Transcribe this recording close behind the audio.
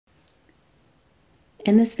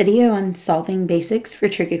In this video on solving basics for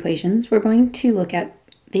trig equations, we're going to look at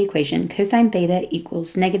the equation cosine theta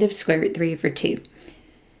equals negative square root 3 over 2.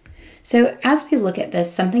 So as we look at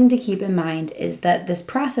this, something to keep in mind is that this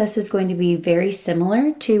process is going to be very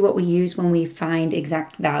similar to what we use when we find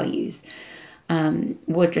exact values.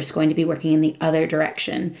 We're just going to be working in the other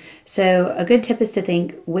direction. So a good tip is to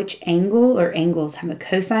think which angle or angles have a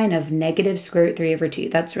cosine of negative square root 3 over 2.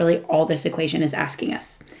 That's really all this equation is asking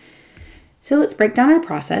us. So let's break down our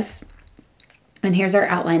process. And here's our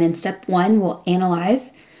outline. In step 1, we'll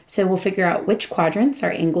analyze. So we'll figure out which quadrants our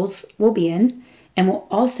angles will be in. And we'll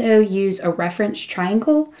also use a reference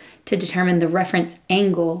triangle to determine the reference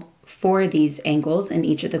angle for these angles in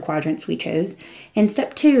each of the quadrants we chose. And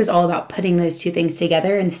step 2 is all about putting those two things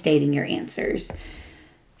together and stating your answers.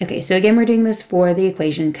 Okay, so again, we're doing this for the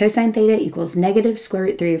equation cosine theta equals negative square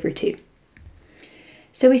root 3 over 2.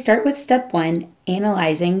 So we start with step 1,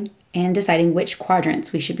 analyzing and deciding which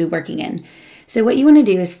quadrants we should be working in. So what you want to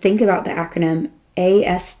do is think about the acronym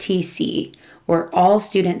ASTC, or All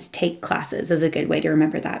Students Take Classes, is a good way to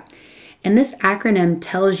remember that. And this acronym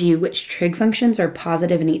tells you which trig functions are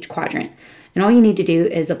positive in each quadrant. And all you need to do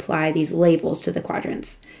is apply these labels to the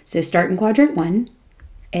quadrants. So start in quadrant 1,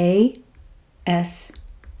 A, S,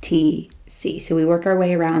 T, C. So we work our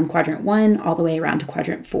way around quadrant 1 all the way around to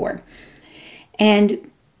quadrant 4. And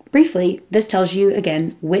briefly, this tells you,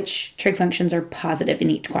 again, which trig functions are positive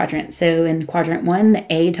in each quadrant. So in quadrant 1, the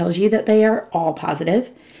A tells you that they are all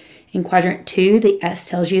positive. In quadrant 2, the S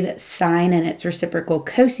tells you that sine and its reciprocal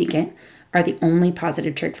cosecant are the only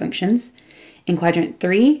positive trig functions. In quadrant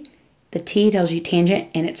 3, the T tells you tangent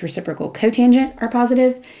and its reciprocal cotangent are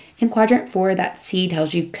positive. In quadrant 4, that C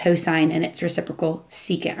tells you cosine and its reciprocal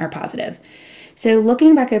secant are positive. So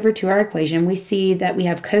looking back over to our equation, we see that we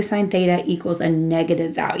have cosine theta equals a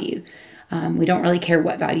negative value. We don't really care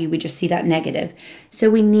what value, we just see that negative. So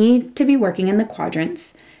we need to be working in the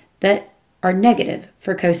quadrants that are negative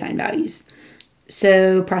for cosine values.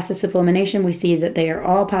 So process of elimination, we see that they are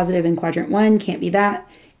all positive in quadrant 1, can't be that.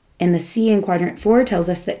 And the C in quadrant 4 tells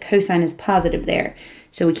us that cosine is positive there.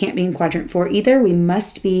 So we can't be in quadrant 4 either. We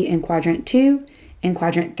must be in quadrant 2 and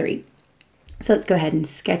quadrant 3. So let's go ahead and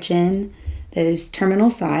sketch in those terminal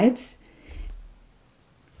sides.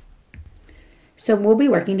 So we'll be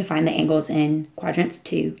working to find the angles in quadrants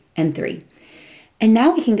 2 and 3. And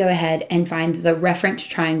now we can go ahead and find the reference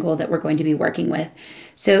triangle that we're going to be working with.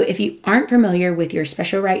 So if you aren't familiar with your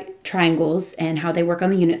special right triangles and how they work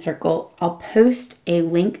on the unit circle, I'll post a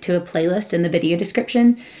link to a playlist in the video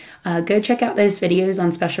description. Go check out those videos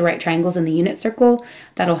on special right triangles in the unit circle.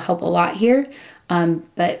 That'll help a lot here.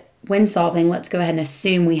 But when solving, let's go ahead and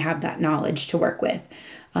assume we have that knowledge to work with.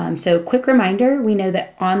 So quick reminder, we know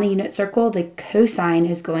that on the unit circle, the cosine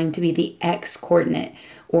is going to be the x coordinate,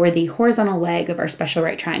 or the horizontal leg of our special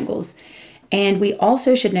right triangles. And we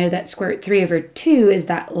also should know that square root 3 over 2 is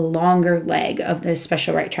that longer leg of those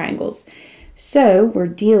special right triangles. So we're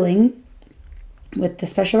dealing with the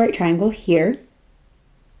special right triangle here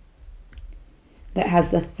that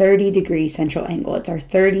has the 30-degree central angle. It's our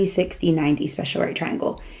 30, 60, 90 special right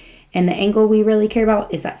triangle. And the angle we really care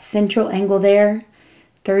about is that central angle there,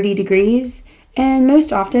 30 degrees. And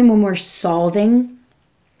most often when we're solving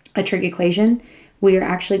a trig equation, we are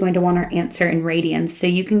actually going to want our answer in radians. So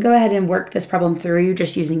you can go ahead and work this problem through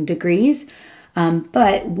just using degrees,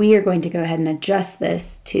 but we are going to go ahead and adjust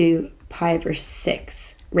this to pi over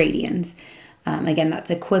 6 radians. Again,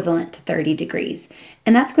 that's equivalent to 30 degrees.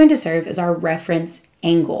 And that's going to serve as our reference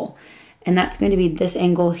angle. And that's going to be this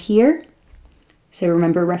angle here. So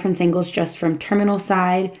remember, reference angles just from terminal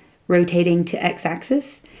side rotating to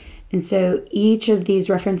x-axis. And so each of these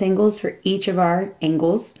reference angles for each of our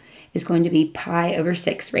angles is going to be pi over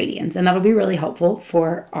 6 radians. And that'll be really helpful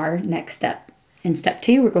for our next step. In step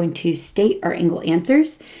 2, we're going to state our angle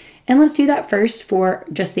answers. And let's do that first for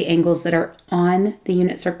just the angles that are on the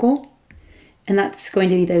unit circle. And that's going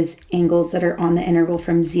to be those angles that are on the interval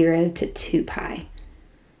from 0 to 2 pi.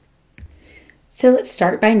 So let's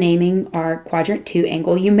start by naming our quadrant 2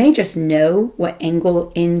 angle. You may just know what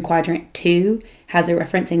angle in quadrant 2 has a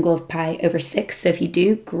reference angle of pi over 6. So if you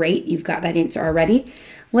do, great, you've got that answer already.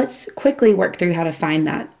 Let's quickly work through how to find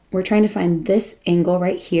that. We're trying to find this angle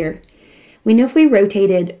right here. We know if we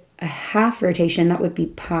rotated a half rotation, that would be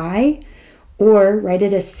pi, or write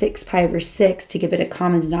it as 6 pi over 6 to give it a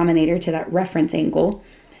common denominator to that reference angle.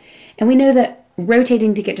 And we know that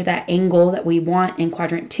rotating to get to that angle that we want in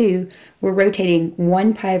quadrant 2, we're rotating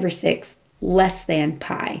 1 pi over 6 less than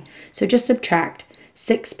pi. So just subtract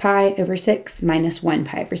 6 pi over 6 minus 1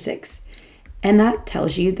 pi over 6. And that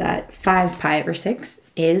tells you that 5 pi over 6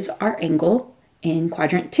 is our angle in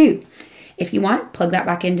quadrant 2. if you want, plug that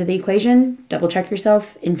back into the equation, double check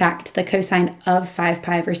yourself. In fact, the cosine of 5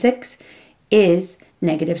 pi over 6 is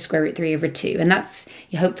negative square root 3 over 2. And that's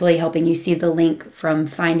hopefully helping you see the link from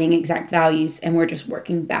finding exact values, and we're just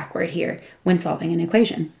working backward here when solving an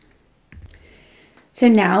equation. So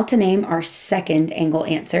now to name our second angle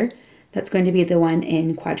answer, that's going to be the one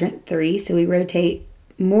in quadrant 3. So we rotate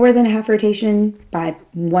more than a half rotation by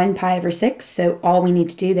 1 pi over 6. So all we need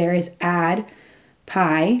to do there is add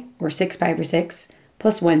pi, or 6 pi over 6,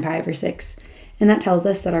 plus 1 pi over 6. And that tells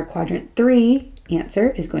us that our quadrant 3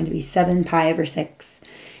 answer is going to be 7 pi over 6.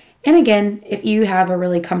 And again, if you have a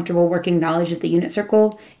really comfortable working knowledge of the unit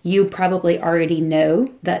circle, you probably already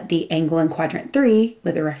know that the angle in quadrant 3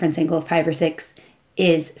 with a reference angle of pi over 6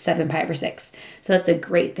 is 7 pi over 6. So that's a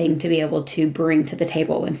great thing to be able to bring to the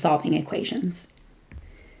table when solving equations.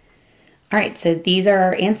 All right, so these are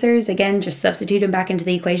our answers. Again, just substitute them back into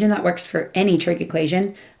the equation. That works for any trig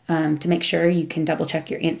equation to make sure you can double check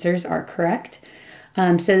your answers are correct.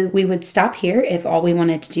 So we would stop here if all we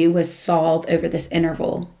wanted to do was solve over this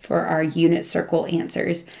interval for our unit circle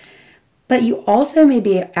answers. But you also may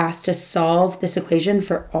be asked to solve this equation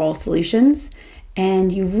for all solutions,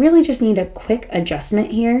 and you really just need a quick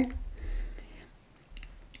adjustment here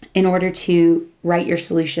in order to write your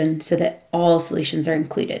solution so that all solutions are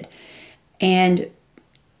included. And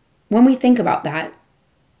when we think about that,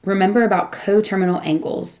 remember about coterminal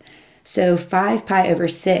angles. So 5 pi over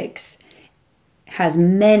 6 has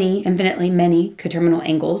infinitely many coterminal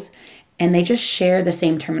angles, and they just share the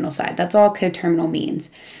same terminal side. That's all coterminal means.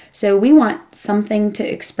 So we want something to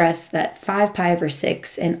express that 5 pi over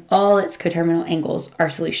 6 and all its coterminal angles are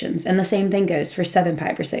solutions. And the same thing goes for 7 pi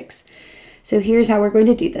over 6. So here's how we're going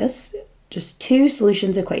to do this. Just two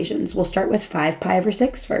solutions equations. We'll start with 5 pi over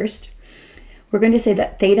 6 first. We're going to say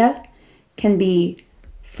that theta can be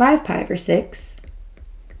 5 pi over 6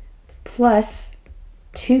 plus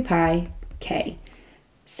 2 pi k.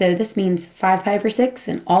 So this means 5 pi over 6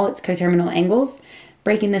 and all its coterminal angles.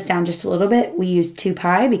 Breaking this down just a little bit, we use 2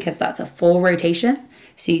 pi because that's a full rotation.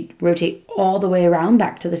 So you rotate all the way around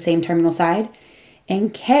back to the same terminal side.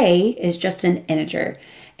 And k is just an integer.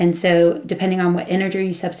 And so depending on what integer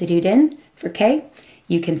you substitute in for k,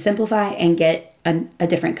 you can simplify and get a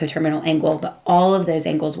different coterminal angle, but all of those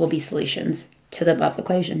angles will be solutions to the above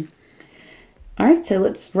equation. All right, so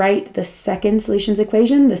let's write the second solutions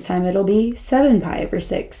equation. This time it'll be 7 pi over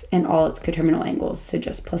 6 and all its coterminal angles, so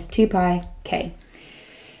just plus 2 pi k.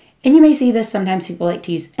 And you may see this, sometimes people like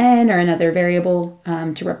to use n or another variable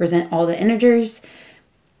to represent all the integers.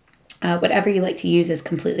 Whatever you like to use is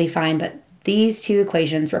completely fine, but these two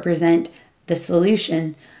equations represent the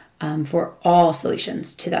solution for all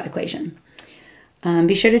solutions to that equation.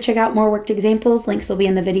 Be sure to check out more worked examples. Links will be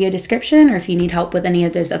in the video description, or if you need help with any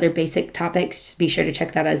of those other basic topics, just be sure to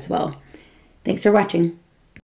check that as well. Thanks for watching.